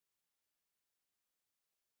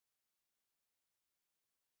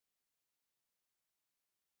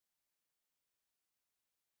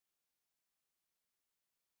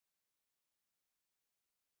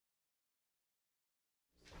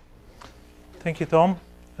Thank you, Tom.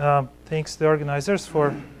 Thanks to the organizers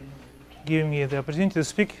for giving me the opportunity to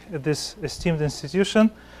speak at this esteemed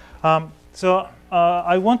institution.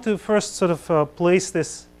 I want to first sort of place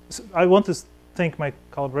this. I want to thank my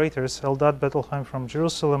collaborators, Eldad Bettelheim from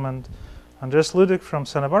Jerusalem and Andres Ludwig from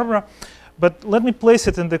Santa Barbara. But let me place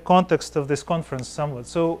it in the context of this conference somewhat.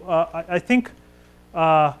 So I think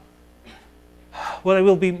what I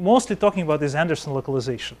will be mostly talking about is Anderson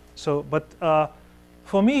localization. So, but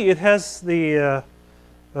for me, it has the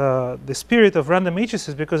spirit of random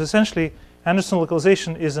matrices, because essentially Anderson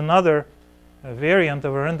localization is another variant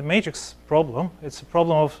of a random matrix problem. It's a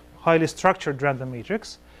problem of highly structured random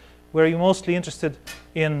matrix, where you're mostly interested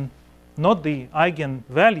in not the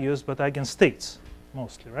eigenvalues, but eigenstates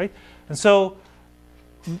mostly, right? And so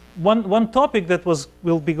one topic that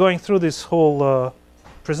we'll be going through this whole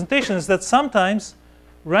presentation is that sometimes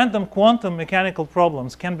random quantum mechanical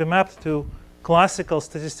problems can be mapped to classical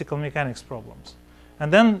statistical mechanics problems.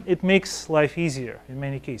 And then it makes life easier in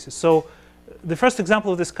many cases. So the first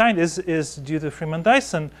example of this kind is due to Freeman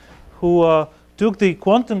Dyson, who took the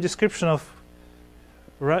quantum description of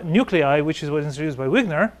nuclei, which is what is introduced by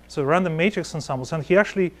Wigner, so random matrix ensembles, and he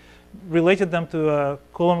actually related them to a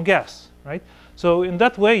Coulomb gas, right? So in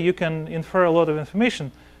that way, you can infer a lot of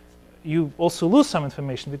information. You also lose some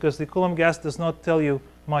information because the Coulomb gas does not tell you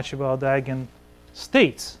much about the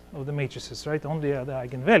eigenstates of the matrices, right? Only the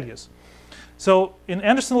eigenvalues. So in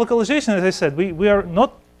Anderson localization, as I said, we are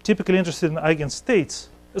not typically interested in eigenstates.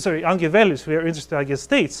 Sorry, eigenvalues. We are interested in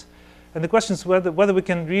eigenstates, and the question is whether we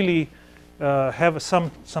can really have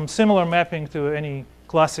some similar mapping to any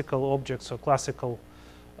classical objects or classical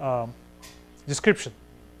description.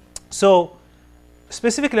 So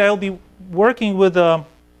specifically, I'll be working with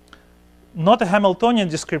not a Hamiltonian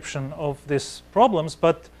description of these problems,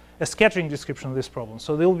 but a scattering description of this problem.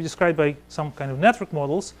 So they will be described by some kind of network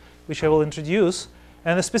models, which I will introduce.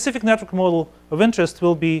 And a specific network model of interest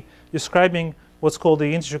will be describing what's called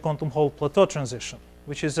the integer quantum Hall plateau transition,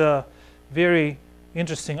 which is a very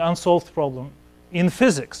interesting unsolved problem in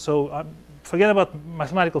physics. So forget about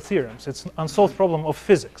mathematical theorems. It's an unsolved problem of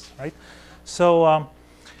physics, right? So,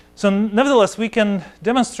 so nevertheless, we can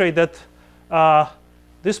demonstrate that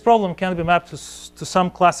this problem can be mapped to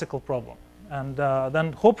some classical problem. And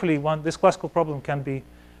then hopefully this classical problem can be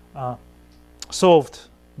solved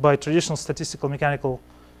by traditional statistical mechanical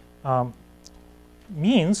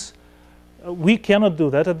means. We cannot do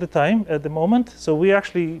that at the moment. So we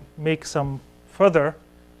actually make some further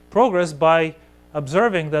progress by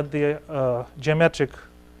observing that the geometric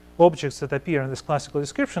objects that appear in this classical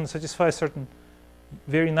description satisfy a certain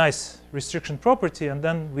very nice restriction property, and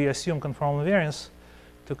then we assume conformal invariance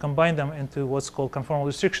to combine them into what's called conformal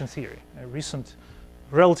restriction theory, a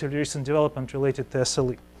relatively recent development related to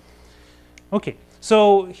SLE. Okay,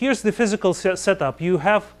 so here's the physical setup. You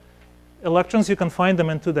have electrons, you can find them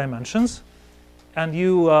in 2 dimensions, and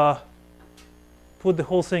you put the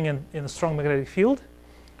whole thing in a strong magnetic field.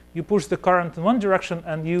 You push the current in one direction,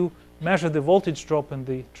 and you measure the voltage drop in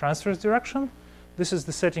the transverse direction. This is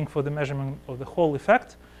the setting for the measurement of the Hall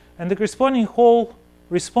effect. And the corresponding Hall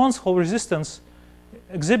response, Hall resistance,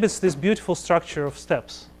 exhibits this beautiful structure of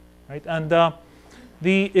steps, right? And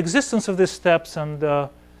the existence of these steps and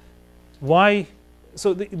why.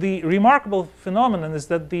 So the remarkable phenomenon is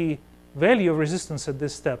that the value of resistance at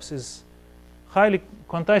these steps is highly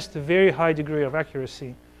quantized to a very high degree of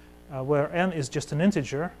accuracy, where n is just an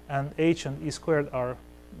integer and h and e squared are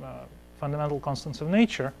fundamental constants of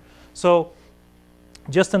nature. So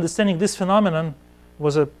just understanding this phenomenon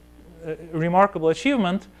was a remarkable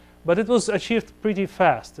achievement, but it was achieved pretty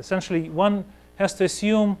fast. Essentially, one has to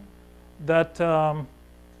assume that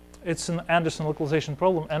it's an Anderson localization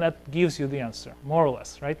problem, and that gives you the answer, more or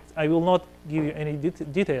less, right? I will not give you any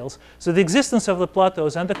details. So the existence of the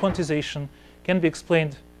plateaus and the quantization can be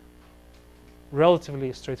explained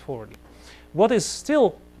relatively straightforwardly. What is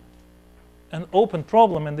still an open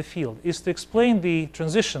problem in the field is to explain the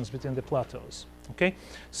transitions between the plateaus. Okay,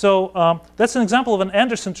 so that's an example of an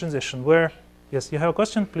Anderson transition where, yes, you have a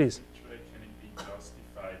question, please. Which way can it be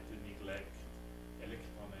justified to neglect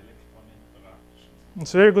electron-electron interactions?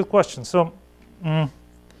 It's a very good question. So,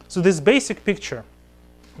 so this basic picture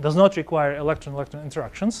does not require electron-electron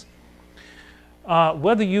interactions.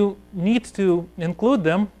 Whether you need to include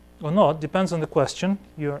them or not depends on the question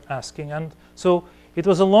you're asking. And so it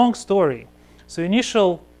was a long story. So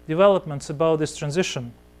initial developments about this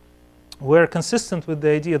transition were consistent with the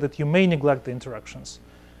idea that you may neglect the interactions.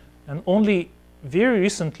 And only very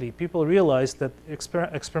recently, people realized that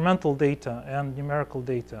experimental data and numerical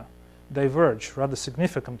data diverge rather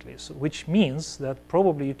significantly, so which means that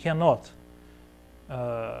probably you cannot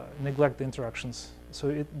neglect the interactions.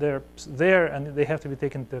 So they're there and they have to be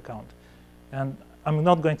taken into account. And I'm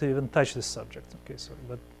not going to even touch this subject. Okay, so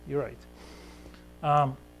but you're right.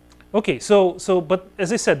 Okay, but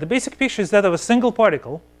as I said, the basic picture is that of a single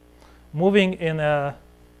particle moving in a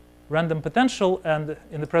random potential and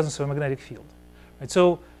in the presence of a magnetic field. Right?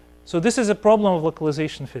 So this is a problem of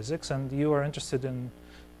localization physics, and you are interested in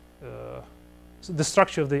the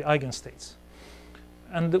structure of the eigenstates.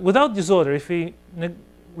 And without disorder, if we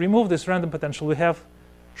remove this random potential, we have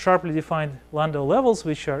sharply defined Landau levels,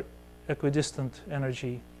 which are equidistant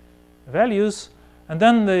energy values. And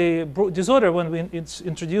then the disorder, when it's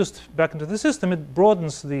introduced back into the system, it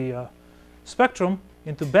broadens the spectrum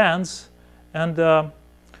into bands. And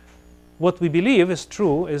what we believe is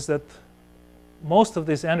true is that most of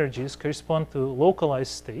these energies correspond to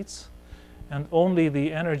localized states, and only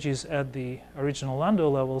the energies at the original Landau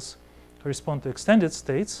levels correspond to extended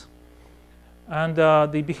states. And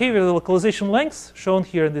the behavior of the localization length, shown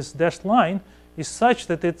here in this dashed line, is such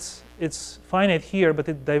that it's finite here, but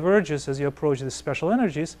it diverges as you approach these special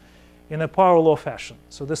energies in a power law fashion.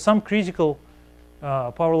 So there's some critical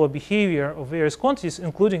power law behavior of various quantities,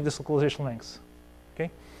 including this localization length. Okay.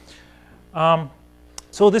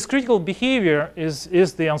 So this critical behavior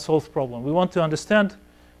is the unsolved problem. We want to understand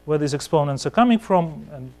where these exponents are coming from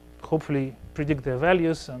and hopefully predict their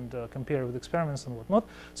values and compare with experiments and whatnot.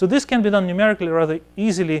 So this can be done numerically rather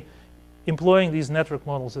easily, employing these network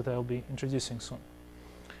models that I'll be introducing soon.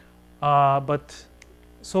 But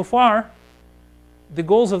so far, the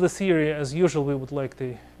goals of the theory, as usual, we would like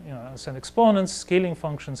to understand exponents, scaling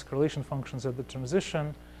functions, correlation functions at the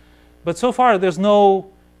transition. But so far, there's no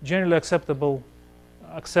generally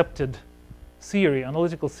accepted theory,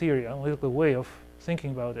 analytical way of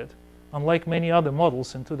thinking about it. Unlike many other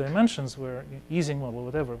models in 2 dimensions, where Ising model,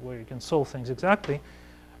 whatever, where you can solve things exactly,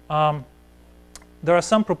 there are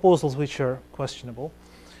some proposals which are questionable.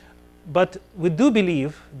 But we do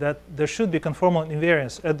believe that there should be conformal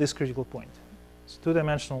invariance at this critical point. It's a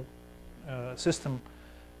 2-dimensional system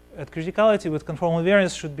at criticality with conformal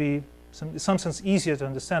invariance should be, in some sense, easier to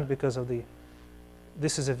understand because of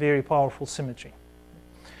this is a very powerful symmetry.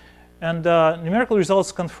 And numerical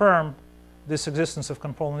results confirm this existence of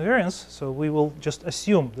conformal invariance, so we will just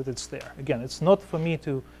assume that it's there. Again, it's not for me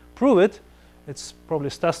to prove it. It's probably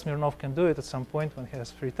Stas Smirnov can do it at some point when he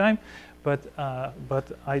has free time, but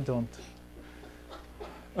I don't.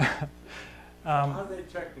 How do they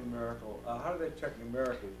check numerical? How do they check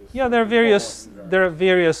numerically? Yeah, there are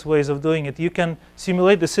various ways of doing it. You can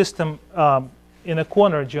simulate the system in a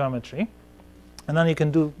corner geometry, and then you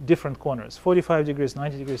can do different corners: 45 degrees,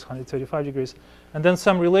 90 degrees, 135 degrees, and then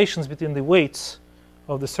some relations between the weights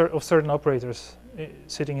of certain operators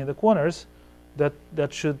sitting in the corners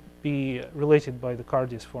that should be related by the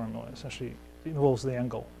Cardi's formula. Essentially, it involves the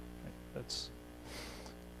angle. Right?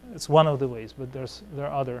 It's one of the ways, but there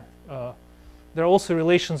are other. There are also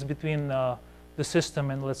relations between the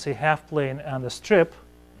system and, let's say, half plane and a strip,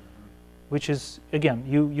 which is, again,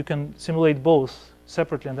 you can simulate both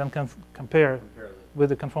separately and then compare with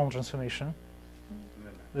the conformal transformation.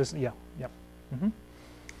 Yeah.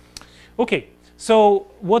 Okay, so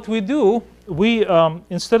what we do, we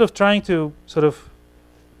instead of trying to so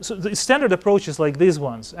the standard approaches like these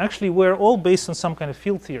ones, actually we're all based on some kind of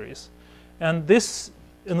field theories. And this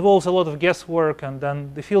involves a lot of guesswork, and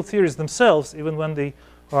then the field theories themselves, even when they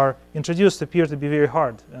are introduced, appear to be very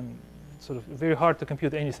hard and sort of very hard to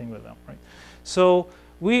compute anything with them, right? So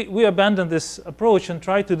we abandon this approach and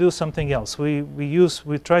try to do something else. We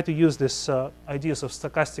try to use this ideas of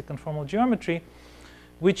stochastic conformal geometry,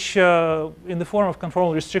 which in the form of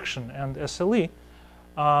conformal restriction and SLE,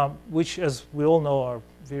 which, as we all know, are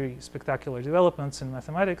very spectacular developments in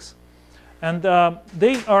mathematics, and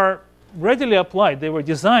they are readily applied. They were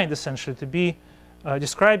designed essentially to be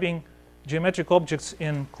describing geometric objects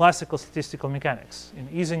in classical statistical mechanics, in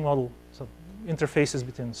Ising model, so interfaces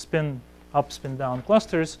between spin up, spin down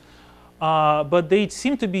clusters. But they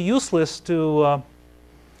seem to be useless to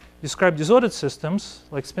describe disordered systems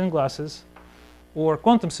like spin glasses or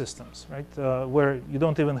quantum systems, right, where you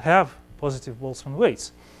don't even have positive Boltzmann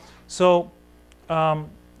weights. So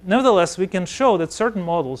nevertheless, we can show that certain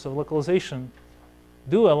models of localization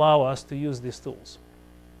do allow us to use these tools.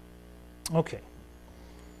 Okay.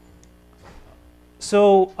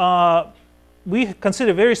 So we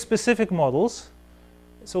consider very specific models,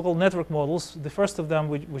 so-called network models. The first of them,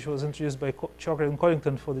 which was introduced by Chockert and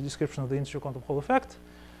Collington for the description of the integer quantum Hall effect.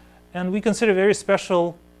 And we consider very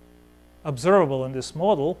special observable in this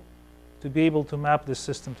model to be able to map this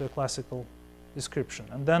system to a classical description.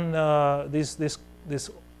 And then this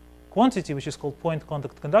quantity, which is called point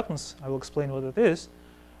contact conductance, I will explain what it is,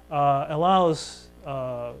 allows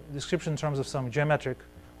description in terms of some geometric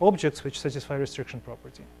objects which satisfy restriction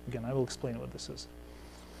property. Again, I will explain what this is.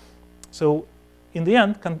 So in the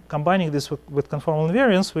end, combining this with conformal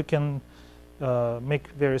invariance, we can make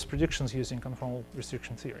various predictions using conformal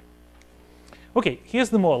restriction theory. OK, here's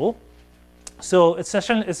the model. So it's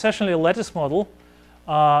essentially a lattice model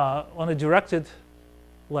on a directed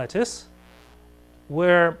lattice,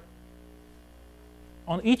 where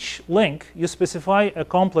on each link you specify a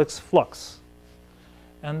complex flux.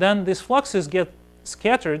 And then these fluxes get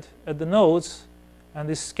scattered at the nodes, and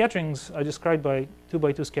these scatterings are described by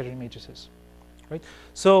 2x2 scattering matrices. Right?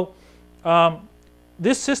 So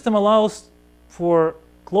this system allows for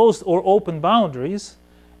closed or open boundaries,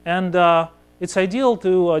 and it's ideal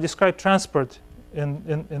to describe transport in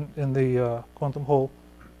the quantum Hall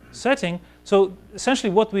setting. So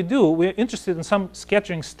essentially what we do, we're interested in some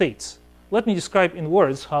scattering states. Let me describe in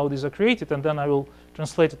words how these are created, and then I will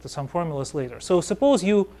translate it to some formulas later. So suppose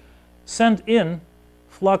you send in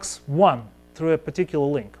flux 1 through a particular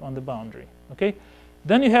link on the boundary. Okay?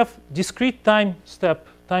 Then you have discrete time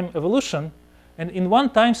evolution, and in one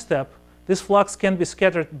time step, this flux can be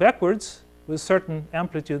scattered backwards with a certain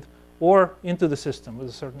amplitude or into the system with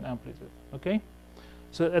a certain amplitude. Okay?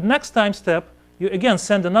 So at next time step, you again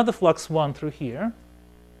send another flux 1 through here,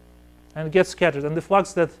 and it gets scattered. And the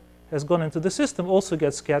flux that has gone into the system also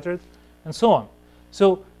gets scattered, and so on.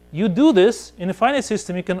 So you do this in a finite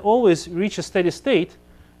system. You can always reach a steady state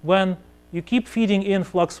when you keep feeding in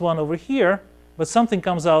flux 1 over here, but something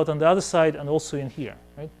comes out on the other side and also in here.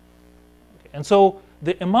 Right? Okay. And so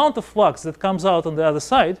the amount of flux that comes out on the other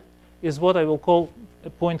side is what I will call a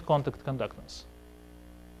point contact conductance.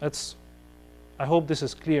 I hope this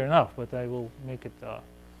is clear enough, but I will make it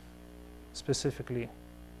specifically.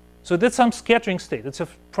 So that's some scattering state. It's a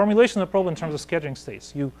formulation of the problem in terms of scattering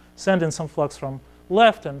states. You send in some flux from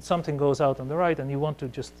left, and something goes out on the right, and you want to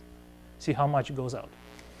just see how much goes out.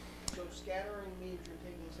 So scattering means you're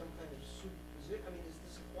taking some kind of superposition. I mean, is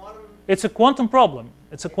this a quantum? It's a quantum problem.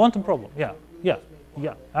 It's a quantum problem. Yeah, yeah,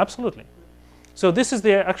 yeah, absolutely. So this is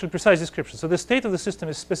the actual precise description. So the state of the system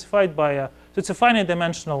is specified by so it's a finite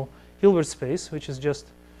dimensional Hilbert space, which is just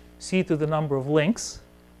C to the number of links.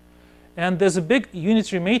 And there's a big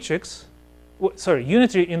unitary matrix. Sorry,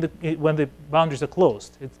 unitary when the boundaries are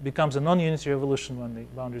closed. It becomes a non-unitary evolution when the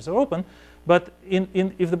boundaries are open. But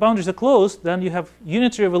if the boundaries are closed, then you have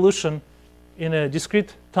unitary evolution in a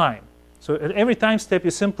discrete time. So at every time step,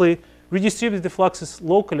 you simply redistribute the fluxes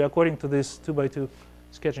locally according to these 2x2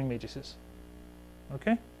 scattering matrices.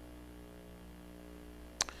 Okay?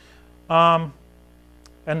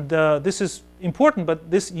 This is important, but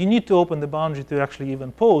you need to open the boundary to actually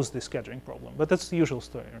even pose the scattering problem. But that's the usual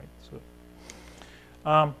story, right?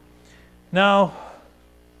 So, now,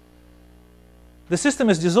 the system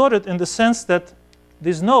is disordered in the sense that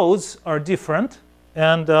these nodes are different,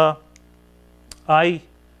 and I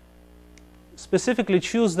specifically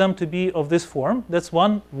choose them to be of this form. That's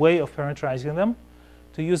one way of parameterizing them,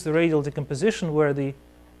 to use the radial decomposition where in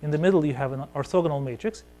the middle you have an orthogonal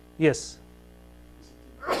matrix. Yes?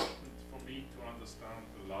 For me to understand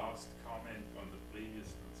the last comment on the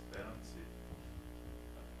previous transparency,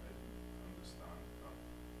 I didn't understand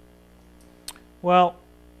that. Well,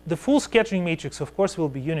 the full scattering matrix, of course, will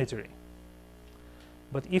be unitary.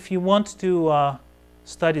 But if you want to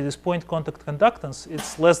study this point contact conductance,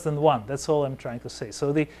 it's less than 1. That's all I'm trying to say.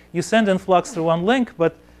 So you send in flux through one link,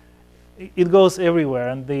 but it goes everywhere.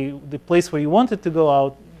 And the place where you want it to go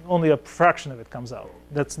out, only a fraction of it comes out.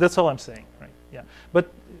 That's all I'm saying. Right? Yeah.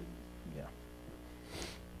 But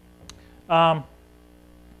yeah.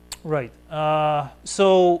 Right.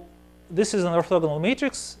 So this is an orthogonal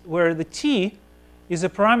matrix where the T is a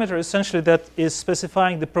parameter essentially that is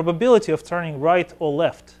specifying the probability of turning right or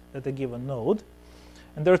left at a given node.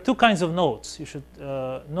 And there are two kinds of nodes. You should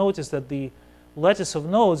notice that the lattice of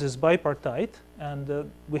nodes is bipartite,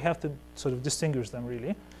 and we have to sort of distinguish them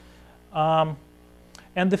really.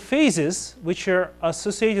 And the phases, which are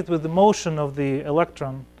associated with the motion of the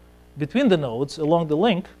electron between the nodes along the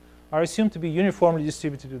link, are assumed to be uniformly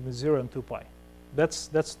distributed between 0 and 2 pi. That's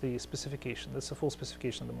the specification. That's the full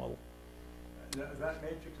specification of the model. Is that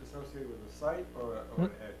matrix associated with a site or an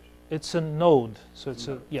edge? It's a node, so it's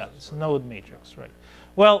it's a node matrix, right?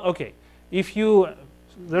 Well, okay. If you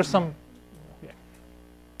there's some. Yeah.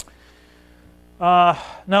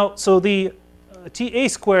 Now, so the TA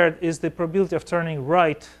squared is the probability of turning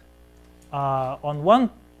right on one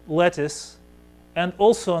lattice and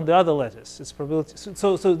also on the other lattice. It's probability.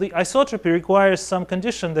 So the isotropy requires some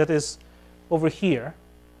condition that is over here,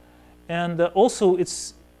 and also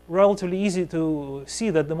it's relatively easy to see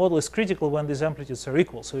that the model is critical when these amplitudes are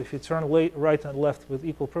equal. So if you turn right and left with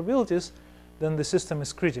equal probabilities, then the system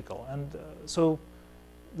is critical. And so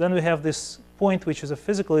then we have this point which is of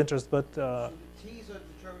physical interest, but So the t's are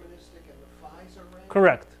deterministic and the phi's are random?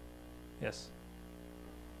 correct. Yes.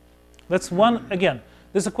 That's one, again,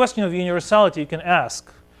 there's a question of universality you can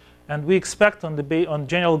ask. And we expect on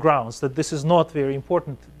general grounds that this is not very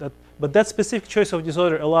important. But that specific choice of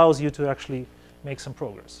disorder allows you to actually make some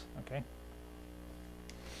progress. Okay.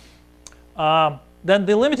 Then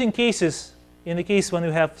the limiting cases, in the case when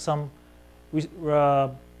you have some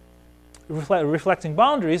reflecting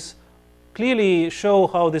boundaries, clearly show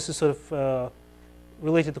how this is sort of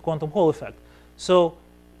related to quantum Hall effect. So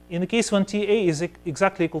in the case when TA is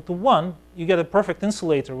exactly equal to 1, you get a perfect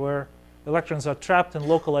insulator where electrons are trapped in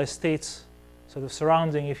localized states, sort of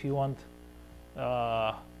surrounding, if you want.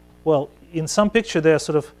 Well, in some picture, they're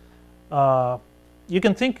sort of, you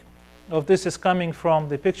can think of this as coming from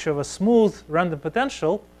the picture of a smooth random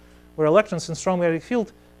potential where electrons in strong magnetic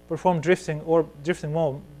field perform drifting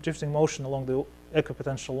motion along the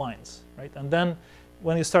equipotential lines, right? And then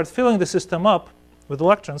when you start filling the system up with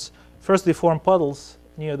electrons, first they form puddles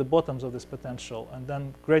near the bottoms of this potential, and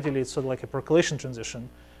then gradually it's sort of like a percolation transition.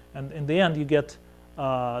 And in the end, you get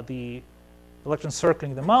the electrons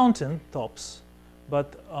circling the mountain tops,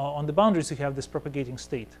 but on the boundaries you have this propagating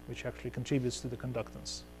state, which actually contributes to the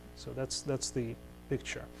conductance. So that's the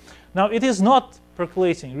picture. Now it is not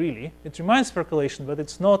percolating really. It reminds percolation, but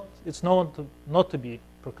it's known not to be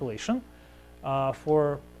percolation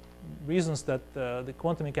for reasons that the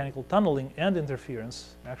quantum mechanical tunneling and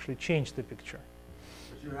interference actually change the picture.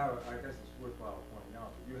 But you have, I guess it's worthwhile pointing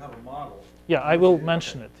out, that you have a model. Yeah, I will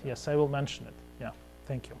mention it. Yes, I will mention it. Yeah,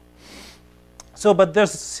 thank you. So, but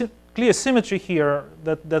there's clear symmetry here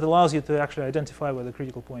that allows you to actually identify where the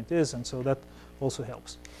critical point is, and so that also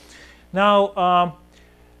helps. Now,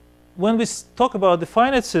 when we talk about the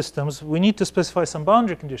finite systems, we need to specify some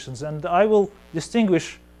boundary conditions, and I will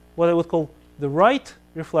distinguish what I would call the right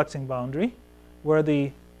reflecting boundary, where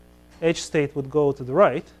the edge state would go to the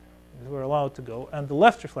right, we're allowed to go, and the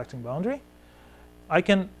left reflecting boundary. I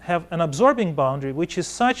can have an absorbing boundary, which is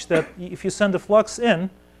such that if you send a flux in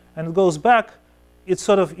and it goes back, it's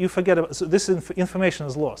sort of, you forget about, so this information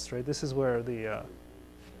is lost, right? This is where the,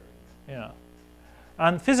 yeah.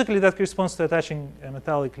 And physically that corresponds to attaching a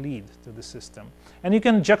metallic lead to the system. And you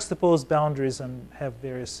can juxtapose boundaries and have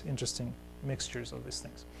various interesting mixtures of these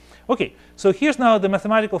things. Okay, so here's now the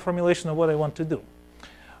mathematical formulation of what I want to do.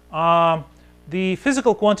 The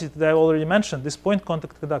physical quantity that I already mentioned, this point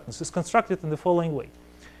contact conductance, is constructed in the following way.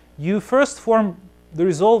 You first form the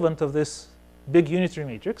resolvent of this big unitary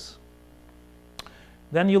matrix.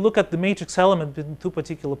 Then you look at the matrix element between two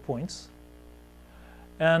particular points.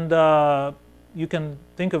 And you can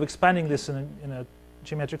think of expanding this in a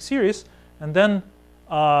geometric series. And then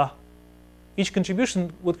each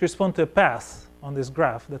contribution would correspond to a path on this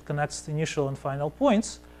graph that connects the initial and final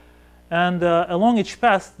points. And along each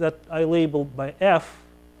path that I labeled by F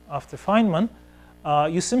after Feynman,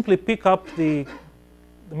 you simply pick up the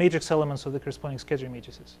matrix elements of the corresponding scattering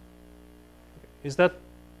matrices. Is that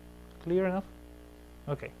clear enough?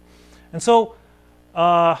 Okay. And so,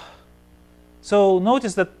 so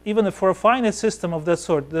notice that even for a finite system of that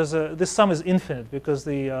sort, this sum is infinite because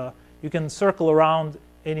you can circle around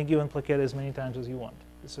any given plaquette as many times as you want.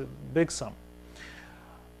 It's a big sum.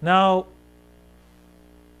 Now,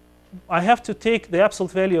 I have to take the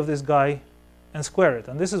absolute value of this guy and square it.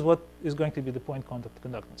 And this is what is going to be the point contact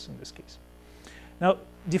conductance in this case. Now,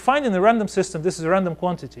 defined in a random system, this is a random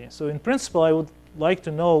quantity. So in principle, I would like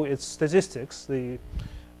to know its statistics, the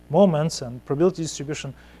moments and probability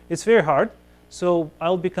distribution. It's very hard. So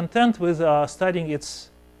I'll be content with studying its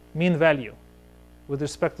mean value with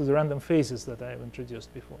respect to the random phases that I have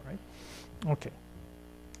introduced before, right? Okay.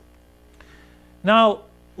 Now,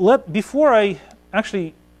 before I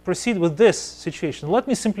actually proceed with this situation, let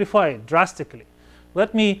me simplify it drastically.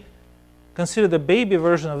 Let me consider the baby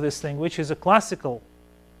version of this thing, which is a classical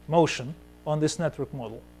motion on this network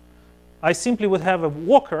model. I simply would have a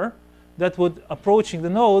walker that would, approaching the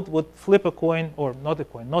node, would flip a coin, or not a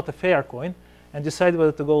coin, not a fair coin, and decide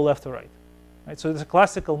whether to go left or right. Right? So it's a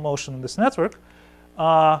classical motion in this network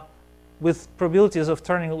with probabilities of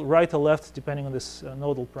turning right or left depending on this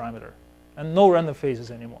nodal parameter, and no random phases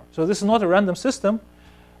anymore. So this is not a random system,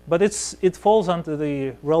 but it falls under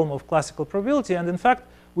the realm of classical probability. And in fact,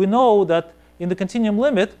 we know that in the continuum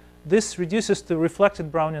limit, this reduces to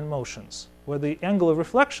reflected Brownian motions, where the angle of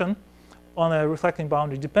reflection on a reflecting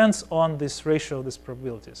boundary depends on this ratio of these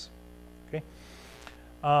probabilities. Okay?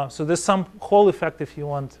 So there's some Hall effect, if you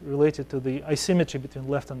want, related to the asymmetry between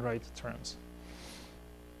left and right terms.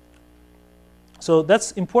 So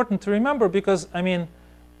that's important to remember because, I mean,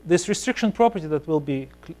 this restriction property that will be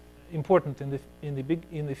important in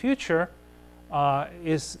the future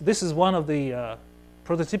this is one of the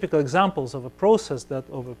prototypical examples of a process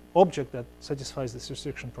of an object that satisfies this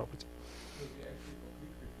restriction property.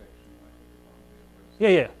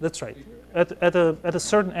 Yeah, that's right. At a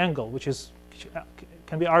certain angle, which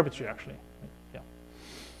can be arbitrary actually. Yeah.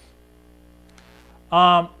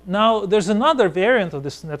 Now there's another variant of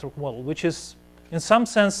this network model, which is in some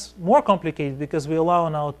sense more complicated because we allow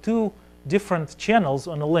now two different channels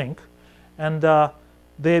on a link, and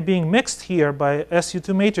they're being mixed here by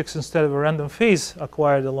SU2 matrix instead of a random phase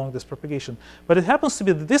acquired along this propagation. But it happens to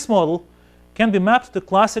be that this model can be mapped to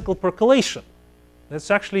classical percolation.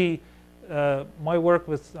 That's actually my work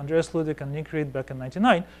with Andreas Ludwig and Nick Reed back in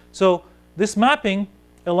 '99. So this mapping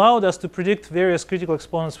allowed us to predict various critical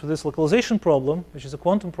exponents for this localization problem, which is a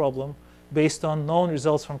quantum problem, based on known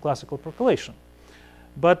results from classical percolation.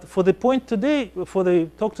 But for the point today, for the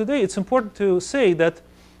talk today, it's important to say that,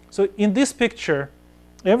 so in this picture,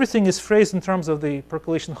 everything is phrased in terms of the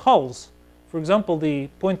percolation hulls. For example, the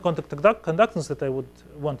point contact conductance that I would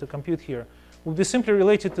want to compute here would be simply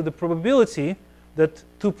related to the probability that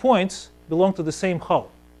 2 points belong to the same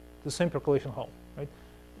hull, the same percolation hull, right?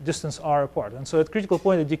 Distance r apart. And so at critical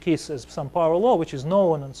point, it decays as some power law, which is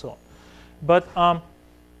known and so on. But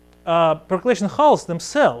percolation hulls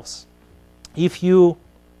themselves, if you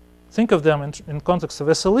think of them in context of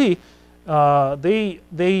SLE,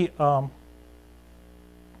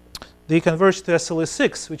 they converge to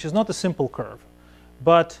SLE6, which is not a simple curve.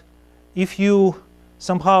 But if you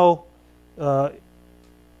somehow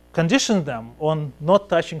condition them on not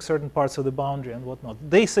touching certain parts of the boundary and whatnot,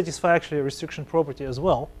 they satisfy actually a restriction property as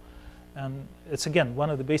well. And it's, again, one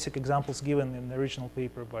of the basic examples given in the original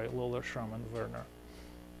paper by Lawler, Schramm, and Werner.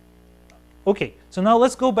 OK, so now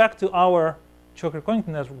let's go back to our Choker-Konnigton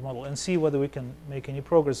network model and see whether we can make any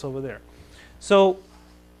progress over there. So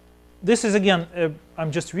this is, again,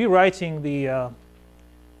 I'm just rewriting the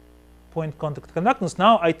point contact conductance.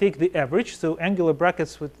 Now I take the average. So angular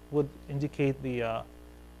brackets would indicate the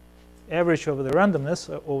average over the randomness,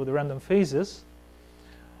 over the random phases.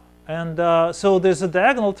 And so there's a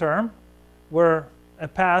diagonal term where a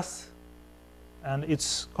path and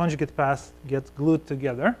its conjugate path get glued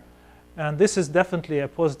together. And this is definitely a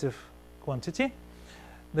positive quantity.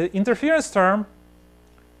 The interference term,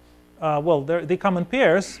 well, they come in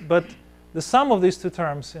pairs, but the sum of these two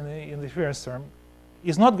terms in the interference term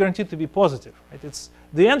is not guaranteed to be positive. Right?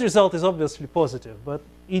 The end result is obviously positive, but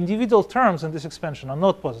individual terms in this expansion are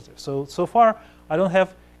not positive. So far, I don't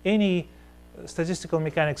have any statistical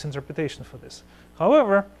mechanics interpretation for this.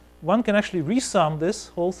 However, one can actually resum this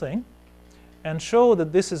whole thing and show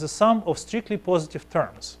that this is a sum of strictly positive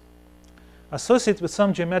terms associated with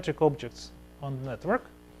some geometric objects on the network.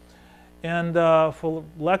 And for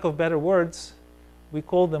lack of better words, we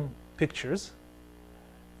call them pictures.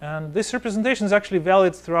 And this representation is actually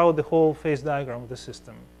valid throughout the whole phase diagram of the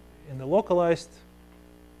system, in the localized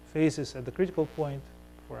phases at the critical point,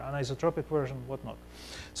 for anisotropic version, whatnot.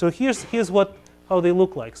 So here's how they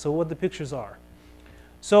look like, so what the pictures are.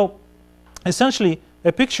 So essentially,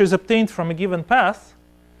 a picture is obtained from a given path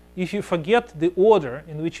if you forget the order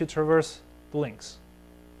in which you traverse the links.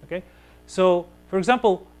 Okay? So for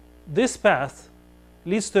example, this path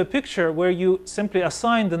leads to a picture where you simply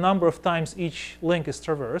assign the number of times each link is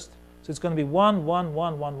traversed. So it's going to be 1, 1,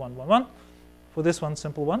 1, 1, 1, 1, 1 for this one,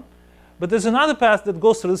 simple one. But there's another path that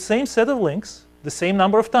goes through the same set of links, the same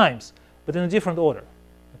number of times, but in a different order.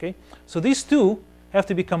 Okay? So these two have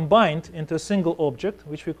to be combined into a single object,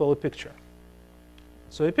 which we call a picture.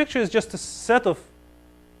 So a picture is just a set of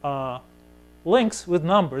links with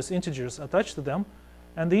numbers, integers attached to them.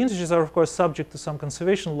 And the integers are, of course, subject to some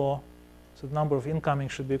conservation law. So the number of incoming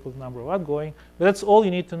should be equal to the number of outgoing. But that's all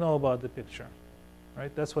you need to know about the picture.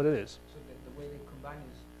 Right? That's what it is. So the way they combine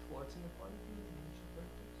is Schwarz inequality in each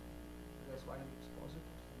vertex? That's why it's positive?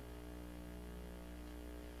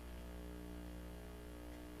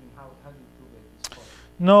 I mean, how do you prove that it's positive?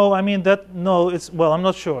 No, I mean it's, well, I'm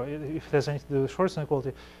not sure if there's anything to do with Schwarz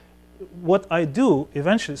inequality. What I do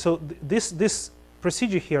eventually, so this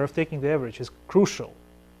procedure here of taking the average is crucial.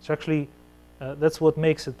 It's actually, that's what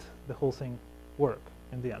makes it, the whole thing work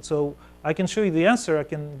in the end. So I can show you the answer. I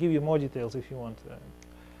can give you more details if you want.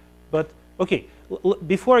 But OK,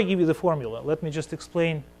 before I give you the formula, let me just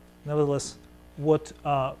explain, nevertheless, what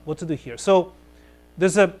to do here. So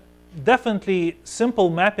there's a definitely simple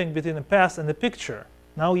mapping between the path and the picture.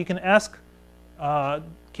 Now you can ask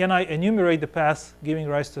can I enumerate the paths giving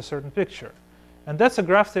rise to a certain picture? And that's a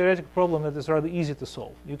graph theoretical problem that is rather easy to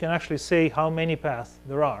solve. You can actually say how many paths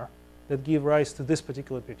there are that give rise to this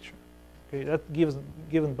particular picture. Okay, that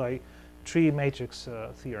given by tree matrix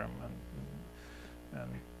theorem, and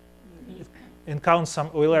it counts some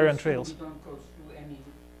Eulerian trails. You don't go through any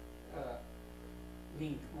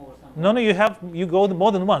link more. No, you go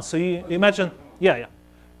more than once. So you imagine, yeah.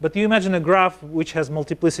 But you imagine a graph which has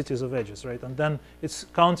multiplicities of edges, right? And then it's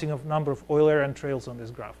counting a number of Eulerian trails on this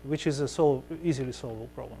graph, which is a easily solvable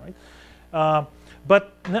problem, right?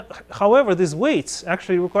 However, these weights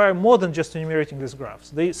actually require more than just enumerating these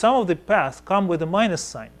graphs. Some of the paths come with a minus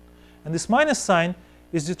sign. And this minus sign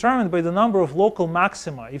is determined by the number of local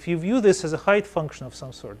maxima. If you view this as a height function of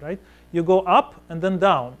some sort, right? You go up and then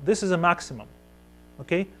down. This is a maximum,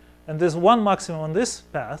 okay? And there's one maximum on this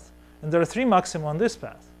path, and there are 3 maxima on this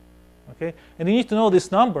path. Okay, and you need to know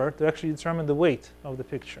this number to actually determine the weight of the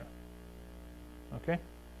picture. Okay,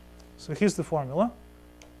 so here's the formula.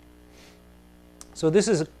 So this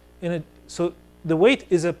is so the weight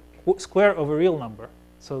is a square of a real number.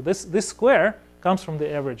 So this square comes from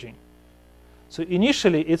the averaging. So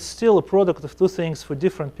initially it's still a product of two things for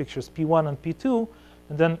different pictures, P1 and P2,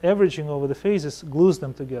 and then averaging over the phases glues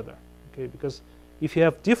them together. Okay, because if you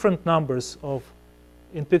have different numbers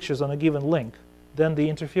in pictures on a given link, then the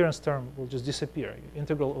interference term will just disappear.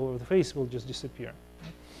 Integral over the phase will just disappear.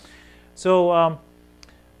 So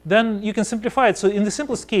then you can simplify it. So in the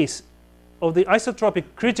simplest case of the isotropic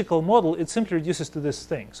critical model, it simply reduces to this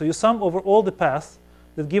thing. So you sum over all the paths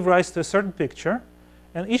that give rise to a certain picture,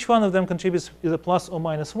 and each one of them contributes either plus or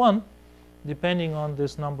minus 1, depending on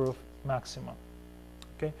this number of maxima.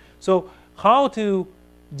 Okay. So how to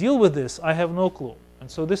deal with this, I have no clue. And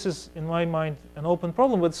so this is, in my mind, an open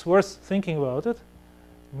problem, but it's worth thinking about it.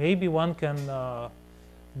 Maybe one can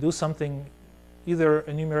do something, either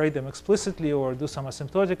enumerate them explicitly or do some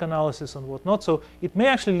asymptotic analysis and whatnot. So it may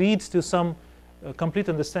actually lead to some complete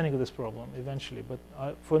understanding of this problem eventually. But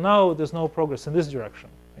for now, there's no progress in this direction.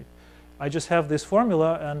 Right? I just have this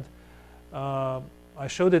formula, and I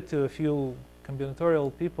showed it to a few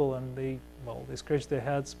combinatorial people, and they scratched their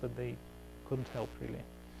heads, but they couldn't help really.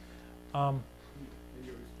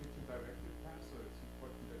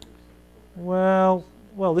 Well,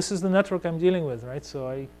 this is the network I'm dealing with, right?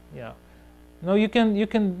 So no, you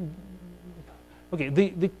can. Okay,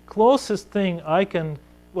 the closest thing I can.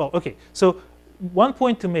 Well, okay. So one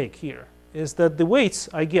point to make here is that the weights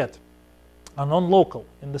I get are non-local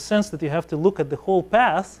in the sense that you have to look at the whole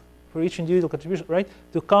path for each individual contribution, right,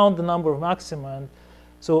 to count the number of maxima. And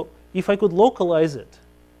so if I could localize it,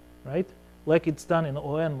 right, like it's done in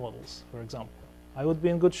ON models, for example, I would be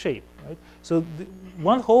in good shape, right? So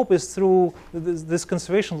one hope is through this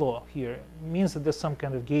conservation law here. It means that there's some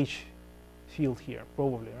kind of gauge field here,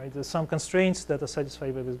 probably, right? There's some constraints that are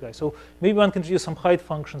satisfied by this guy. So maybe one can use some height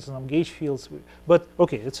functions and some gauge fields. But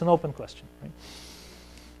OK, it's an open question, right?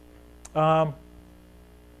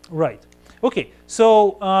 Right. OK,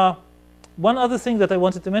 so one other thing that I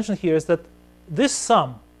wanted to mention here is that this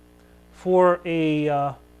sum for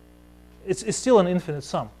a it's still an infinite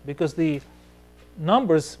sum, because the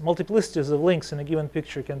numbers, multiplicities of links in a given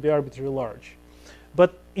picture can be arbitrarily large.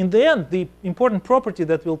 But in the end, the important property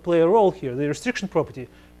that will play a role here, the restriction property,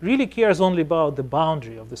 really cares only about the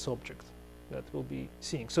boundary of this object that we'll be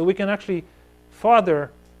seeing. So we can actually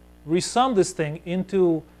further resum this thing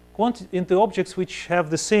into objects which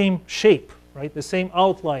have the same shape, right, the same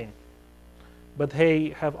outline, but they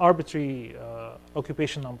have arbitrary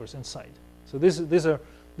occupation numbers inside. So these are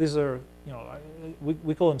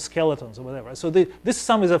we call them skeletons or whatever. So this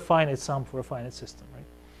sum is a finite sum for a finite system, right?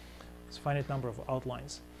 It's a finite number of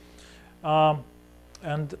outlines.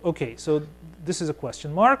 And OK, so this is a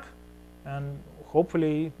question mark. And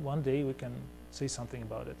hopefully one day we can say something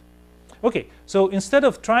about it. OK, so instead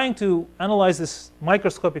of trying to analyze this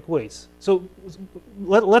microscopic weights, so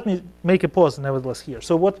let me make a pause nevertheless here.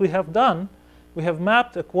 So what we have done, we have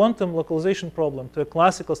mapped a quantum localization problem to a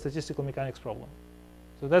classical statistical mechanics problem.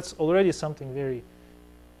 So that's already something very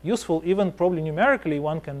useful. Even probably numerically,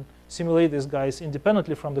 one can simulate these guys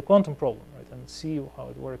independently from the quantum problem, right, and see how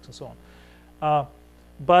it works and so on.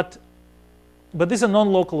 But these are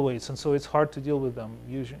non-local weights, and so it's hard to deal with them.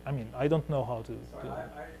 Usually, I mean, I don't know how to. Sorry,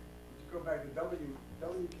 to go back to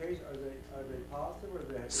WKs, are they positive or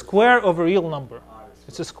are they square of a real number?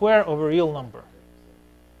 It's a square of a real number.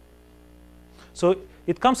 So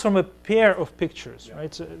it comes from a pair of pictures, yeah,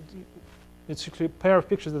 right? So it's actually a pair of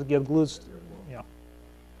pictures that get glued.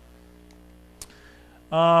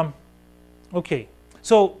 Yeah. OK.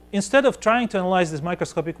 So instead of trying to analyze these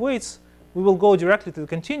microscopic weights, we will go directly to the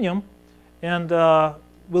continuum. and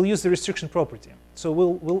we'll use the restriction property. So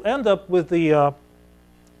we'll end up with the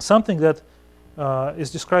something that is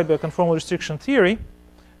described by conformal restriction theory.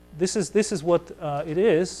 This is what it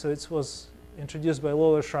is. So it was introduced by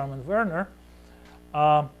Lower, Schramm, and Werner.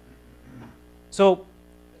 So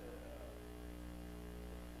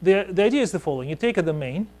the idea is the following: you take a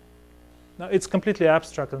domain. Now it's completely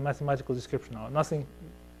abstract and mathematical description now. Nothing.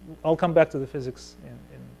 I'll come back to the physics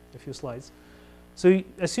in a few slides. So you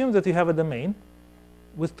assume that you have a domain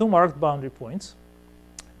with two marked boundary points,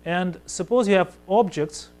 and suppose you have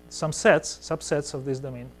objects, some sets, subsets of this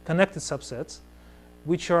domain, connected subsets,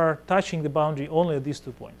 which are touching the boundary only at these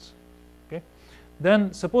 2 points. Okay?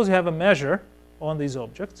 Then suppose you have a measure on these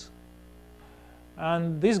objects,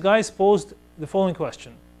 and these guys posed the following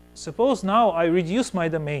question: suppose now I reduce my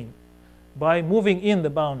domain by moving in the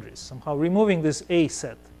boundaries, somehow removing this A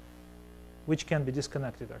set, which can be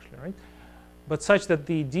disconnected actually, right? But such that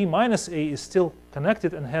the D minus A is still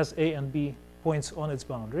connected and has A and B points on its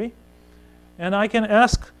boundary. And I can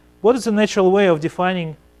ask, what is the natural way of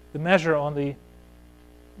defining the measure on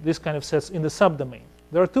this kind of sets in the subdomain?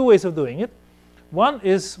 There are 2 ways of doing it. One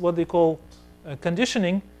is what they call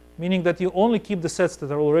conditioning, meaning that you only keep the sets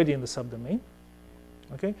that are already in the subdomain.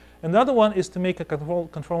 Okay? Another one is to make a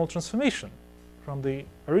conformal transformation from the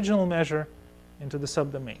original measure into the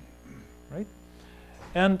subdomain, right?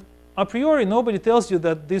 And a priori, nobody tells you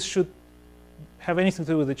that this should have anything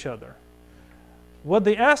to do with each other. What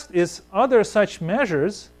they asked is, are there such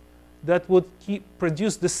measures that would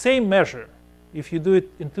produce the same measure if you do it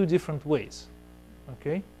in 2 different ways?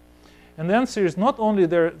 Okay? And the answer is not only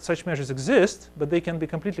such measures exist, but they can be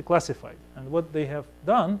completely classified. And what they have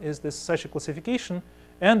done is this such a classification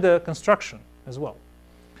and the construction as well.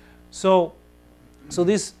 So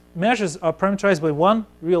these measures are parameterized by 1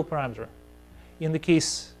 real parameter in the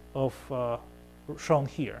case of shown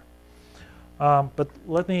here. But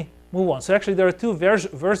let me move on. So actually there are 2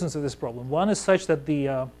 versions of this problem. One is such that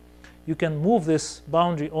you can move this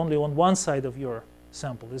boundary only on one side of your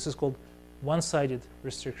sample. This is called one-sided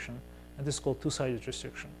restriction, and this is called two-sided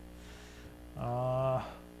restriction.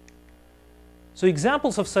 So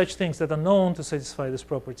examples of such things that are known to satisfy this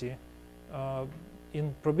property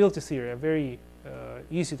in probability theory are very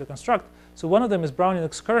easy to construct. So one of them is Brownian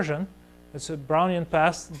excursion. It's a Brownian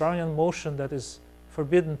path, Brownian motion that is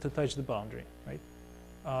forbidden to touch the boundary,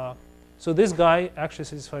 right? So this guy actually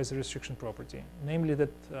satisfies the restriction property, namely that,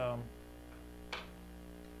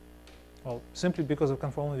 well, simply because of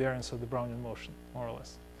conformal invariance of the Brownian motion, more or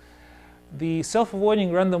less. The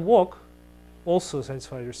self-avoiding random walk also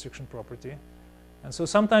satisfies the restriction property. And so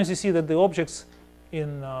sometimes you see that the objects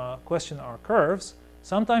in question are curves.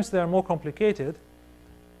 Sometimes they are more complicated,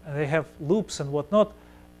 and they have loops and whatnot.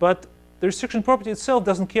 But the restriction property itself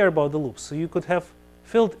doesn't care about the loops. So you could have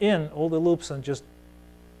filled in all the loops and just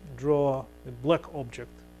draw a black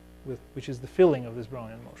object, which is the filling of this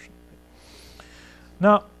Brownian motion.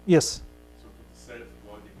 Now, yes? So for the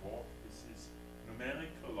self-avoiding walk, this is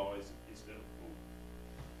numerical or is there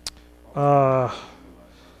a proof?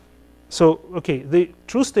 So, okay, the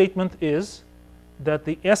true statement is that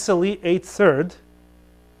the SLE 8/3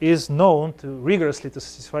 is known to rigorously to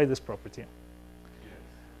satisfy this property. Yes. Okay.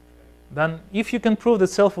 Then if you can prove that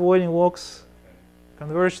self-avoiding walks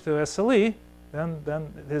converge to SLE,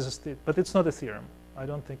 then it is a state. But it's not a theorem. I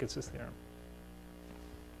don't think it's a theorem.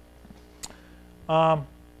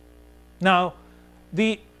 Now,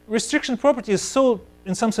 the restriction property is so,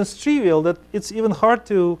 in some sense, trivial that it's even hard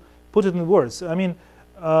to put it in words. I mean,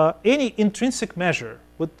 any intrinsic measure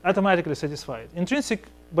would automatically satisfy it.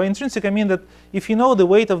 By intrinsic, I mean that if you know the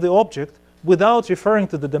weight of the object without referring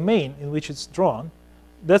to the domain in which it's drawn,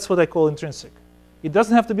 that's what I call intrinsic. It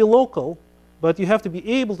doesn't have to be local, but you have to be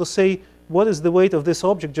able to say what is the weight of this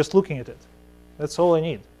object just looking at it. That's all I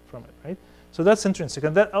need from it, right? So that's intrinsic,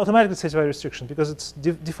 and that automatically satisfies restriction because it's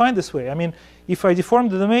defined this way. I mean, if I deform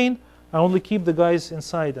the domain, I only keep the guys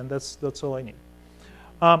inside, and that's all I need.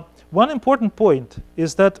 One important point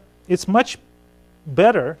is that it's much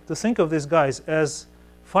better to think of these guys as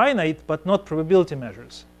finite but not probability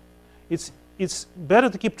measures. It's better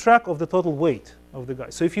to keep track of the total weight of the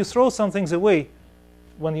guys. So if you throw some things away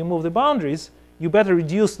when you move the boundaries, you better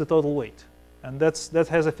reduce the total weight. And that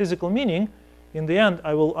has a physical meaning. In the end,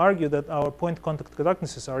 I will argue that our point contact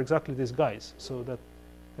conductances are exactly these guys. So that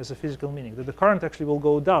has a physical meaning, that the current actually will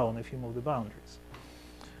go down if you move the boundaries.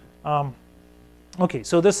 Okay,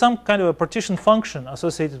 so there's some kind of a partition function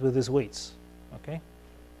associated with these weights. Okay.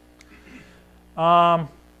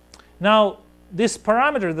 Now, this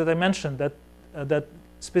parameter that I mentioned that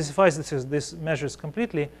specifies these measures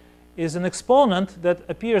completely is an exponent that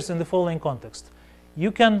appears in the following context.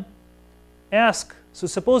 You can ask, so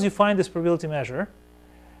suppose you find this probability measure,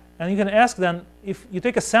 and you can ask then, if you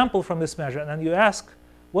take a sample from this measure, and then you ask,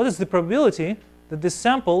 what is the probability that this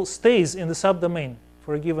sample stays in the subdomain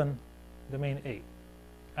for a given domain A?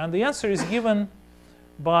 And the answer is given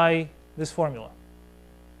by this formula.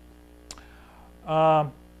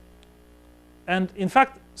 And in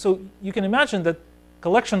fact, so you can imagine that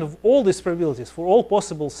collection of all these probabilities for all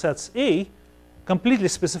possible sets A completely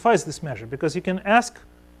specifies this measure, because you can ask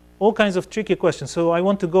all kinds of tricky questions. So I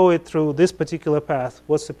want to go it through this particular path.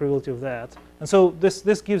 What's the probability of that? And so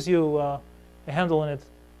this gives you a handle on it,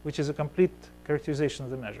 which is a complete characterization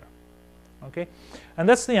of the measure. Okay, and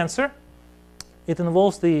that's the answer. It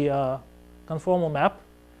involves the conformal map,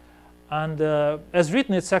 and as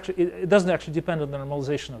written, it doesn't actually depend on the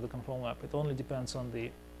normalization of the conformal map. It only depends on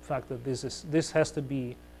the fact that this has to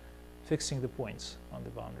be fixing the points on the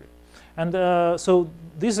boundary. And so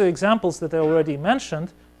these are examples that I already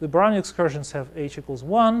mentioned. The Brownian excursions have h equals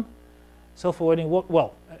 1. Self-avoiding,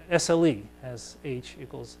 well, SLE has h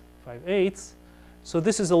equals 5/8. So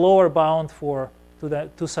this is a lower bound for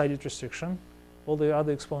that two-sided restriction. All the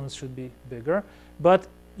other exponents should be bigger. But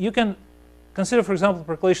you can consider, for example,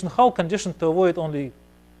 percolation Hull condition to avoid only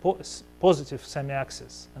positive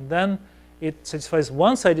semi-axis. And then it satisfies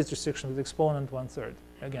one-sided restriction with exponent 1/3.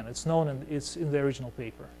 Again, it's known and it's in the original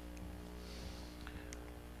paper.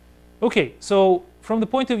 Okay, so from the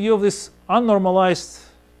point of view of this unnormalized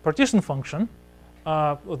partition function,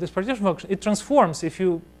 it transforms. If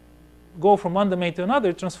you go from one domain to another,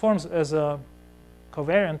 it transforms as a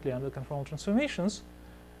covariantly under conformal transformations.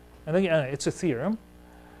 And again, it's a theorem.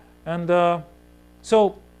 And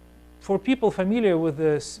so for people familiar with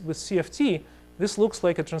this, with CFT, this looks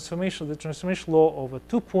like a transformation, the transformation law of a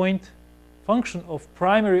two-point function of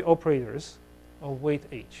primary operators of weight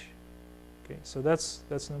h. Okay, so that's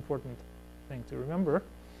an important thing to remember.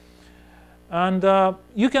 And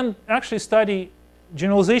you can actually study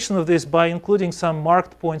generalization of this by including some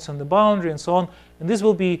marked points on the boundary and so on. And this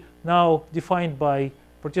will be now defined by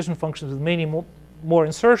partition functions with many more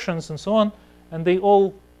insertions and so on. And they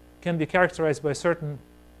all can be characterized by certain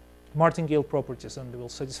martingale properties, and they will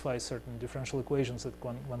satisfy certain differential equations that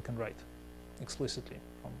one can write explicitly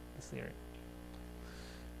from the theory.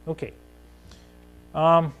 Okay.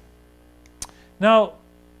 Now,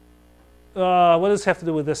 what does this have to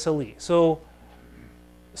do with SLE? So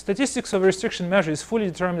statistics of a restriction measure is fully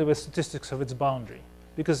determined by statistics of its boundary.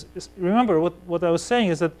 Because remember, what I was saying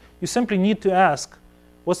is that you simply need to ask,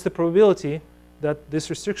 what's the probability that this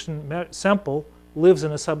restriction sample lives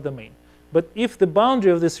in a subdomain? But if the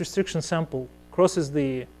boundary of this restriction sample crosses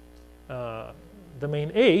the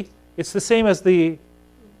domain A, it's the same as the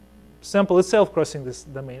sample itself crossing this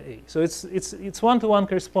domain A. So it's one-to-one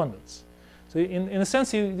correspondence. So in a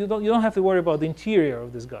sense, you don't have to worry about the interior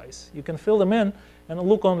of these guys. You can fill them in and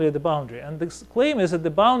look only at the boundary. And the claim is that the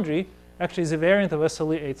boundary actually is a variant of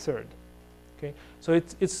SLE 8/3. Okay, so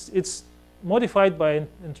it's modified by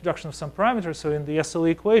introduction of some parameters. So in the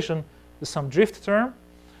SLE equation, there's some drift term,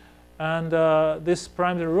 and this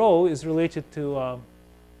parameter rho is related to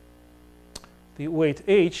the weight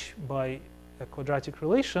h by a quadratic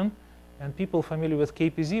relation. And people familiar with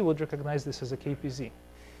KPZ would recognize this as a KPZ.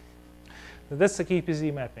 That's the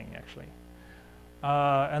KPZ mapping, actually.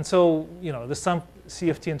 And so, there's some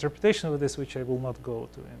CFT interpretation of this, which I will not go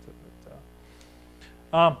to into.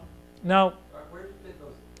 Now, where did you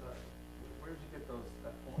get those?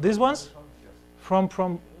 These ones? Yes.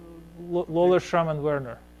 From Lawler, Schramm, and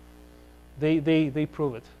Werner. They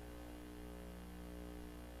prove it.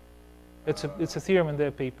 It's a theorem in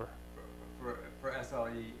their paper. For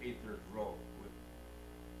SLE 8/3 rho.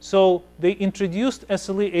 So they introduced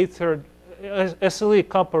SLE 8/3, SLE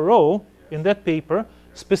kappa rho in that paper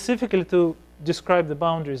specifically to describe the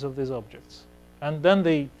boundaries of these objects, and then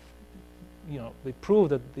they prove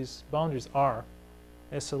that these boundaries are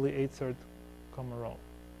SLE 8/3 comma rho.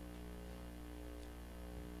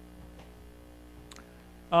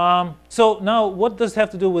 So now, what does it have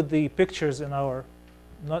to do with the pictures in our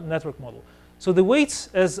network model? So the weights,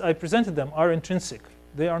 as I presented them, are intrinsic.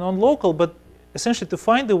 They are non-local, but essentially to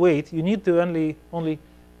find the weight, you need to only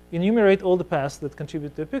enumerate all the paths that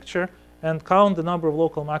contribute to a picture and count the number of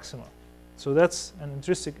local maxima. So that's an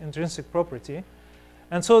intrinsic property.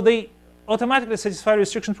 And so they automatically satisfy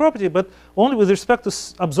restriction property, but only with respect to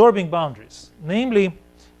absorbing boundaries. Namely,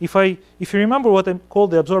 if you remember what I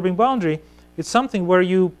called the absorbing boundary, it's something where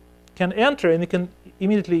you can enter and you can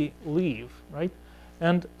immediately leave, right?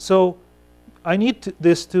 And so I need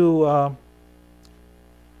this to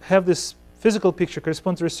have this physical picture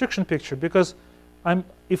correspond to restriction picture, because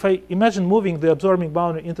if I imagine moving the absorbing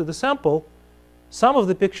boundary into the sample, some of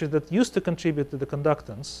the pictures that used to contribute to the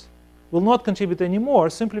conductance will not contribute anymore,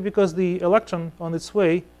 simply because the electron on its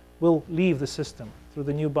way will leave the system through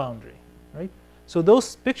the new boundary, right? So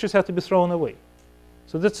those pictures have to be thrown away.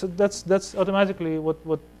 So that's automatically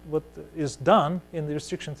what is done in the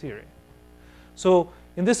restriction theory. So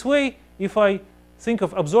in this way, if I think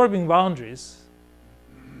of absorbing boundaries,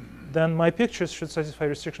 then my pictures should satisfy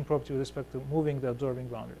restriction property with respect to moving the absorbing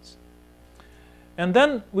boundaries. And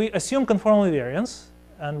then we assume conformal invariance,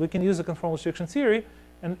 and we can use the conformal restriction theory,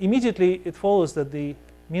 and immediately it follows that the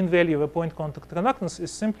mean value of a point contact conductance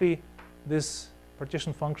is simply this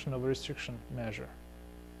partition function of a restriction measure.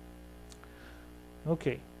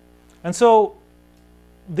 Okay, and so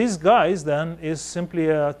these guys then is simply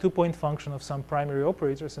a two-point function of some primary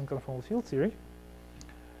operators in conformal field theory.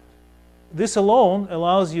 This alone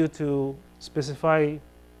allows you to specify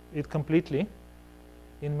it completely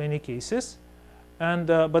in many cases. And,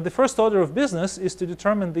 but the first order of business is to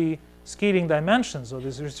determine the scaling dimensions, or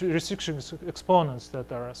these restriction exponents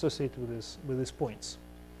that are associated with these points.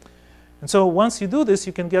 And so once you do this,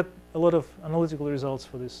 you can get a lot of analytical results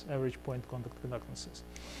for these average point contact conductances.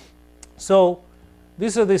 So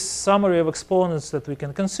these are the summary of exponents that we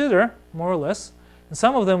can consider, more or less. And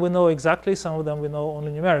some of them we know exactly, some of them we know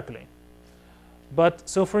only numerically. But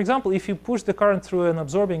so, for example, if you push the current through an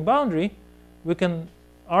absorbing boundary, we can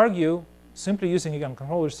argue, simply using, again,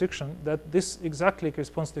 conformal restriction, that this exactly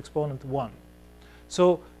corresponds to exponent 1.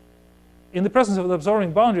 So in the presence of an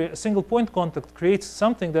absorbing boundary, a single point contact creates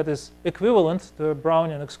something that is equivalent to a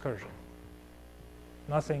Brownian excursion.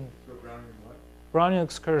 Nothing. So Brownian what? Brownian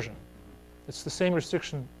excursion. It's the same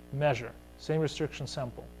restriction measure, same restriction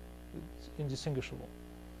sample. It's indistinguishable.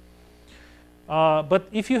 But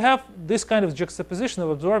if you have this kind of juxtaposition of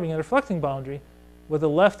absorbing and reflecting boundary, whether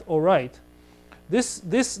left or right,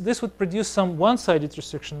 this would produce some one-sided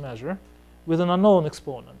restriction measure with an unknown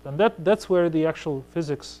exponent. And that's where the actual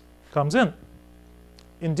physics comes in.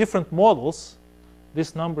 In different models,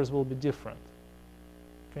 these numbers will be different.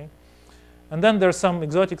 Okay? And then there's some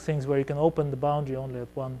exotic things where you can open the boundary only at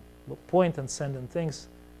one point and send in things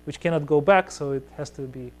which cannot go back, so it has to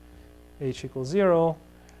be h equals 0.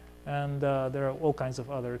 And there are all kinds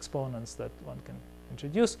of other exponents that one can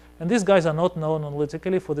introduce. And these guys are not known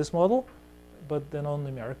analytically for this model, but they're known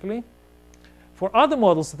numerically. For other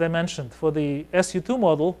models that I mentioned, for the SU2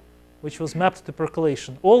 model, which was mapped to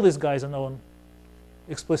percolation, all these guys are known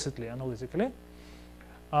explicitly analytically.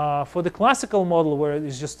 For the classical model, where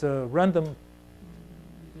it's just a random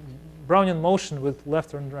Brownian motion with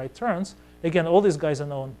left and right turns, again, all these guys are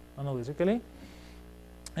known analytically.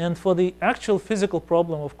 And for the actual physical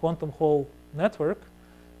problem of quantum Hall network,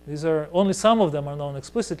 these are only some of them are known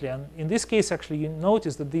explicitly. And in this case, actually, you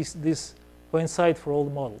notice that these coincide for all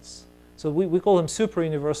the models. So we call them super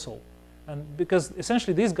universal. And because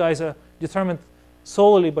essentially these guys are determined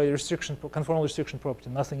solely by the conformal restriction property,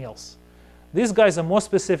 nothing else. These guys are more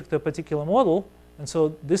specific to a particular model. And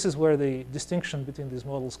so this is where the distinction between these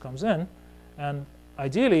models comes in. And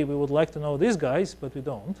ideally, we would like to know these guys, but we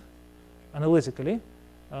don't analytically.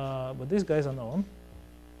 But these guys are known.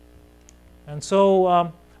 And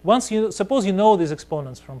so once you suppose you know these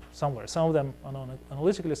exponents from somewhere, some of them are known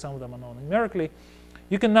analytically, some of them are known numerically,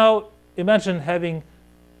 you can now imagine having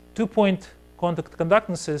two-point contact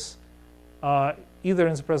conductances either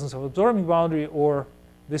in the presence of absorbing boundary or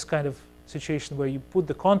this kind of situation where you put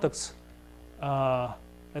the contacts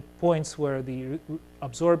at points where the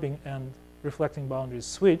absorbing and reflecting boundaries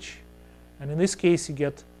switch. And in this case, you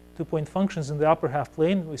get two-point functions in the upper half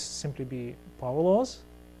plane, which simply be power laws,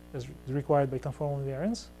 as required by conformal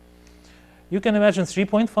invariance. You can imagine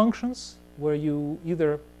three-point functions, where you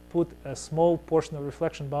either put a small portion of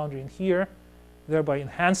reflection boundary in here, thereby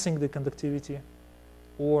enhancing the conductivity,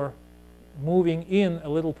 or moving in a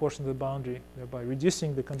little portion of the boundary, thereby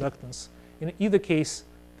reducing the conductance. In either case,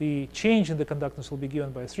 the change in the conductance will be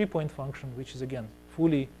given by a three-point function, which is, again,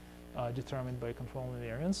 fully determined by conformal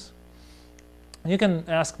invariance. And you can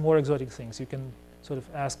ask more exotic things. You can sort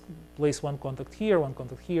of place one contact here,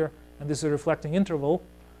 and this is a reflecting interval,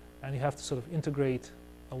 and you have to sort of integrate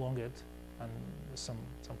along it, and there's some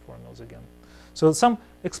formulas again. So some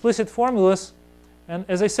explicit formulas, and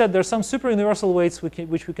as I said, there are some super universal weights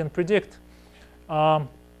which we can predict. In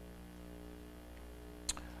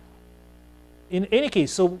any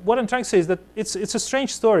case, so what I'm trying to say is that it's a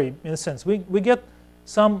strange story in a sense. We get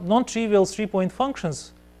some non-trivial three-point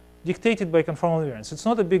functions dictated by conformal invariance. It's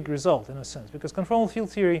not a big result in a sense, because conformal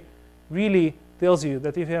field theory really tells you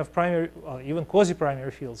that if you have primary, even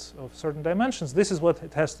quasi-primary fields of certain dimensions, this is what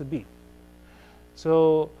it has to be.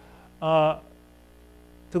 So to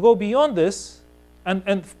go beyond this,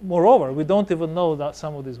 And moreover, we don't even know that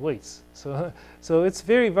some of these weights. So, so it's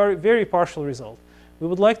very partial result. We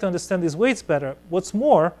would like to understand these weights better. What's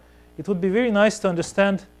more, it would be very nice to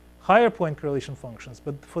understand higher point correlation functions.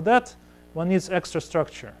 But for that, one needs extra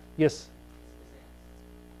structure. Yes?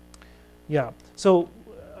 Yeah. So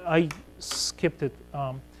I skipped it.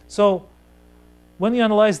 So when you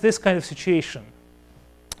analyze this kind of situation,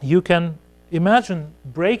 you can imagine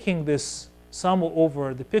breaking this sum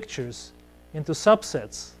over the pictures into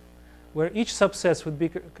subsets, where each subset would be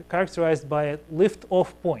characterized by a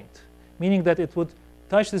lift-off point, meaning that it would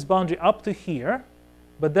touch this boundary up to here,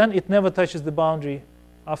 but then it never touches the boundary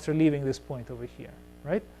after leaving this point over here,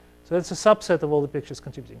 right? So that's a subset of all the pictures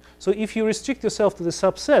contributing. So if you restrict yourself to the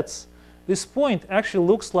subsets, this point actually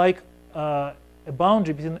looks like a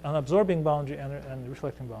boundary between an absorbing boundary and a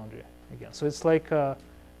reflecting boundary again. So it's like,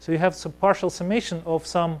 so you have some partial summation of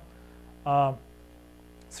some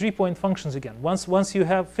 3-point functions again. Once you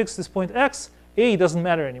have fixed this point x, a doesn't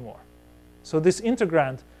matter anymore. So this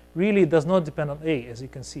integrand really does not depend on a, as you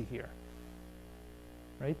can see here,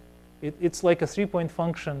 right? It's like a 3-point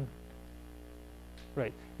function,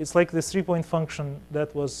 right? It's like this 3-point function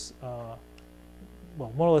that was,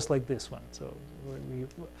 well, more or less like this one. So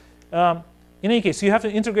in any case, you have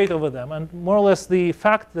to integrate over them, and more or less the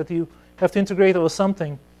fact that you have to integrate over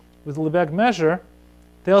something with Lebesgue measure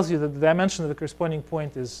tells you that the dimension of the corresponding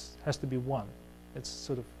point has to be 1. It's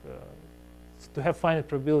sort of to have finite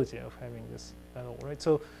probability of having this at all, right?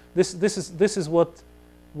 So this is what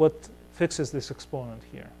fixes this exponent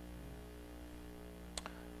here.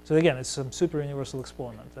 So again, it's some super universal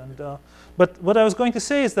exponent. And but what I was going to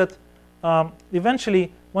say is that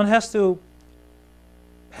eventually one has to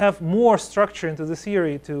have more structure into the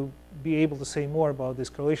theory to be able to say more about these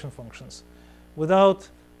correlation functions. Without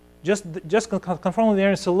just conformal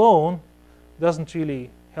invariance alone doesn't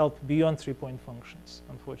really help beyond 3-point functions,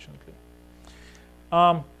 unfortunately.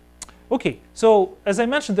 Okay, so as I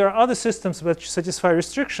mentioned, there are other systems which satisfy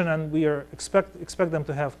restriction, and we expect them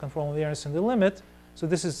to have conformal invariance in the limit. So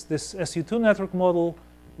this is this SU2 network model,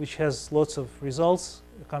 which has lots of results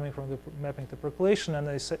coming from the mapping to percolation. And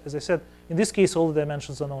as I said, in this case, all the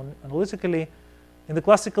dimensions are known analytically. In the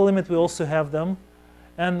classical limit, we also have them.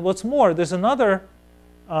 And what's more, there's another,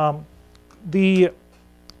 the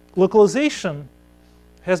localization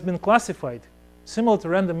has been classified similar to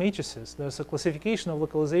random matrices. There's a classification of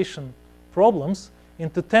localization problems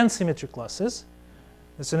into 10 symmetry classes.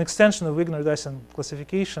 It's an extension of Wigner-Dyson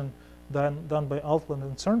classification done by Altland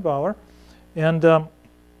and Cernbauer. And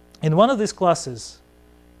in one of these classes,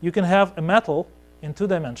 you can have a metal in 2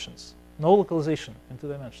 dimensions, no localization in 2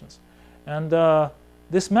 dimensions. And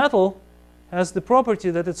this metal has the property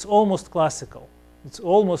that it's almost classical. It's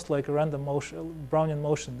almost like a random motion, Brownian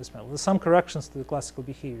motion in this metal. There's some corrections to the classical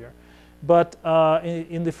behavior. But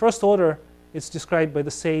in the first order, it's described by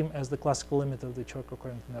the same as the classical limit of the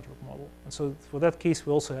Church-Corinth network model. And so for that case,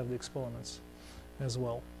 we also have the exponents as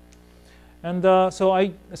well. And so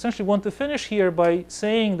I essentially want to finish here by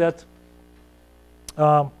saying that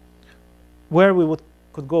where we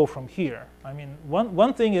could go from here. I mean,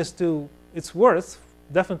 one thing is it's worth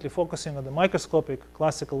definitely focusing on the microscopic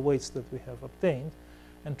classical weights that we have obtained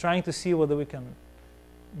and trying to see whether we can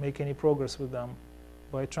make any progress with them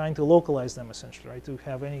by trying to localize them, essentially, right? To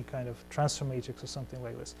have any kind of transfer matrix or something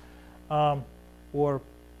like this. Or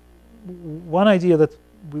one idea that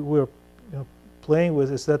we're playing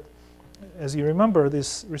with is that, as you remember,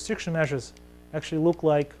 these restriction measures actually look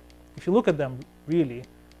like, if you look at them really,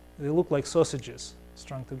 they look like sausages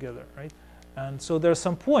strung together, right? And so there are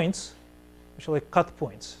some points which are like cut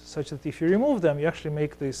points, such that if you remove them, you actually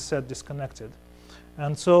make this set disconnected.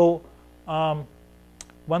 And so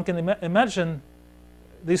one can imagine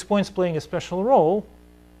these points playing a special role,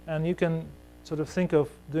 and you can sort of think of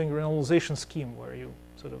doing a renormalization scheme where you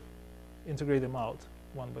sort of integrate them out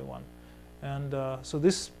one by one. And so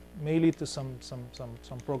this may lead to some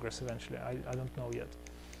progress eventually. I don't know yet.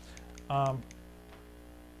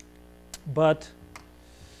 But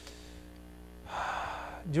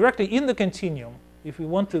directly in the continuum, if we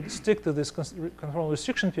want to stick to this conformal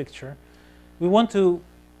restriction picture, we want to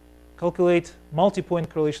calculate multi-point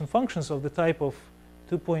correlation functions of the type of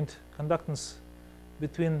 2-point conductance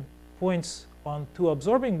between points on 2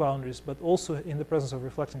 absorbing boundaries, but also in the presence of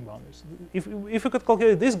reflecting boundaries. If we could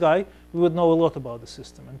calculate this guy, we would know a lot about the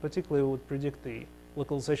system, and particularly we would predict the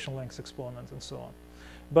localization length exponent and so on.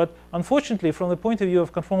 But unfortunately, from the point of view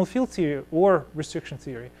of conformal field theory or restriction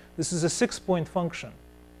theory, this is a 6-point function.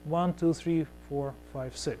 1, 2, 3, 4,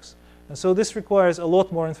 5, 6. And so this requires a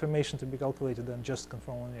lot more information to be calculated than just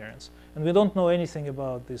conformal invariance. And we don't know anything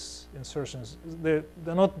about these insertions. They're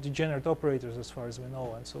not degenerate operators as far as we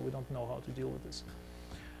know, and so we don't know how to deal with this.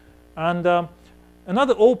 And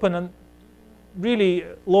another open and really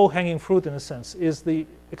low-hanging fruit, in a sense, is the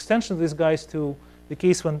extension of these guys to the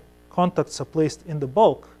case when contacts are placed in the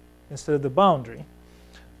bulk instead of the boundary.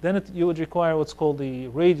 Then you would require what's called the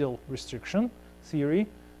radial restriction theory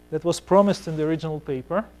that was promised in the original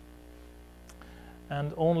paper.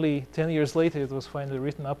 And only 10 years later, it was finally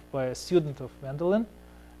written up by a student of Wendelin.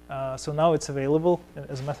 So now it's available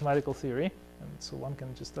as a mathematical theory. And so one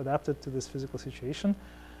can just adapt it to this physical situation.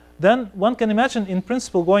 Then one can imagine, in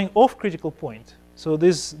principle, going off critical point. So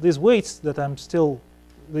these weights that I'm still,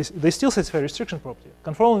 they still satisfy restriction property.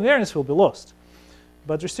 Conformal invariance will be lost.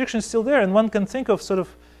 But restriction is still there. And one can think of sort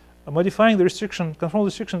of modifying the restriction, conformal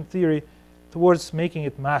restriction theory towards making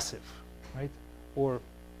it massive, right? Or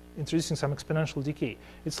introducing some exponential decay.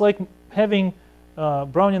 It's like having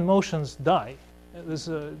Brownian motions die. There's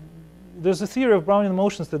a theory of Brownian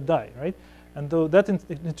motions that die, right? And though that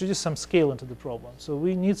introduces some scale into the problem. So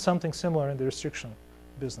we need something similar in the restriction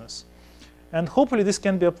business. And hopefully this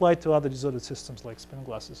can be applied to other disordered systems like spin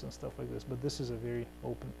glasses and stuff like this. But this is a very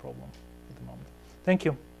open problem at the moment. Thank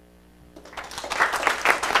you.